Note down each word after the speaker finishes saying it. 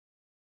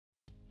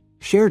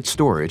Shared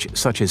storage,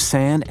 such as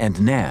SAN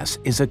and NAS,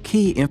 is a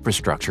key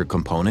infrastructure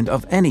component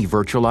of any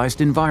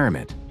virtualized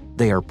environment.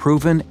 They are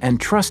proven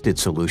and trusted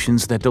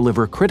solutions that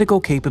deliver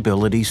critical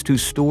capabilities to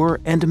store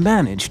and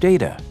manage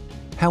data.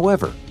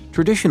 However,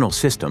 traditional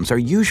systems are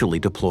usually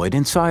deployed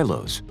in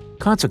silos.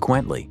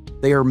 Consequently,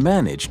 they are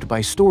managed by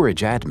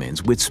storage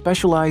admins with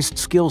specialized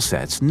skill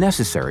sets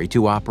necessary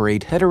to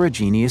operate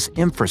heterogeneous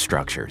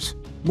infrastructures.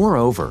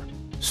 Moreover,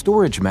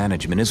 storage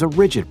management is a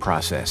rigid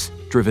process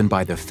driven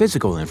by the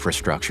physical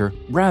infrastructure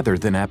rather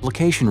than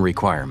application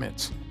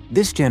requirements.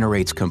 This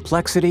generates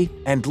complexity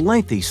and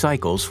lengthy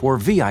cycles for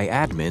VI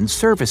admins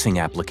servicing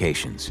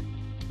applications.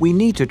 We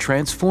need to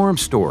transform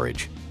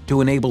storage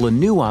to enable a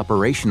new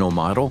operational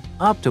model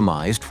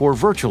optimized for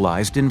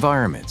virtualized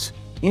environments.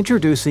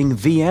 Introducing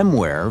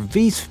VMware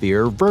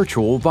vSphere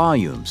Virtual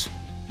Volumes.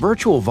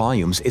 Virtual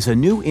Volumes is a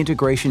new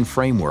integration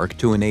framework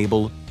to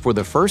enable, for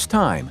the first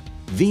time,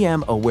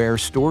 VM-aware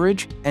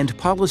storage and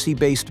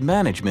policy-based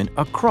management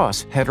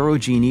across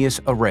heterogeneous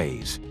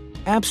arrays.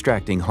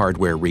 Abstracting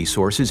hardware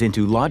resources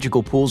into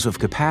logical pools of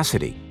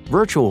capacity,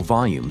 Virtual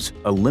Volumes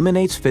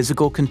eliminates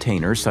physical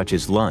containers such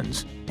as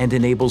LUNs and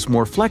enables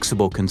more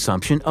flexible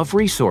consumption of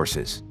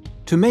resources.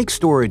 To make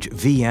storage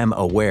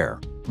VM-aware,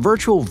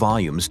 Virtual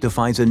Volumes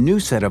defines a new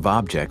set of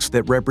objects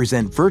that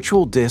represent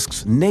virtual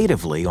disks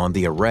natively on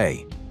the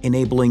array,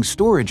 enabling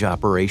storage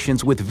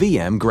operations with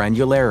VM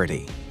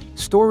granularity.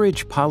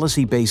 Storage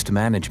policy-based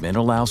management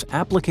allows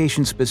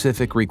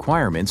application-specific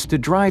requirements to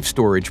drive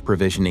storage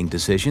provisioning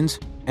decisions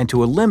and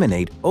to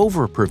eliminate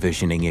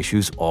over-provisioning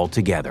issues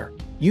altogether.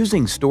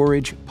 Using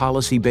storage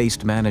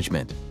policy-based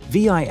management,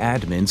 VI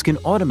admins can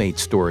automate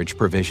storage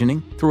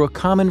provisioning through a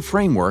common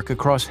framework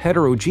across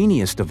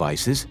heterogeneous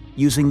devices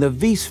using the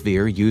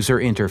vSphere user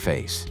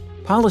interface.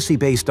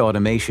 Policy-based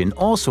automation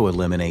also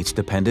eliminates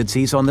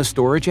dependencies on the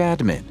storage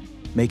admin,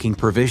 making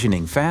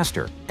provisioning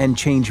faster and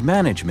change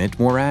management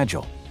more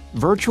agile.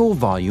 Virtual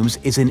Volumes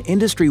is an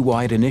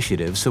industry-wide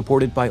initiative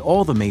supported by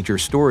all the major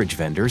storage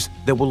vendors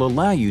that will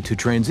allow you to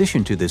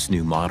transition to this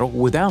new model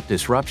without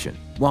disruption,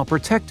 while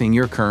protecting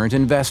your current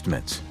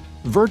investments.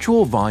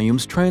 Virtual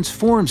Volumes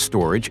transforms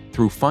storage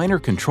through finer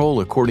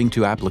control according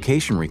to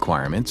application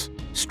requirements,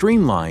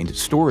 streamlined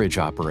storage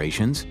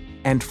operations,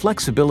 and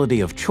flexibility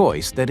of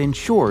choice that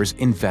ensures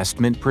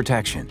investment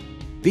protection.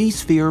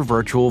 vSphere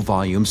Virtual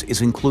Volumes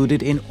is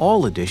included in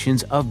all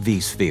editions of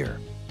vSphere.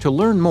 To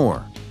learn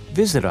more,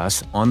 visit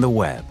us on the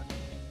web.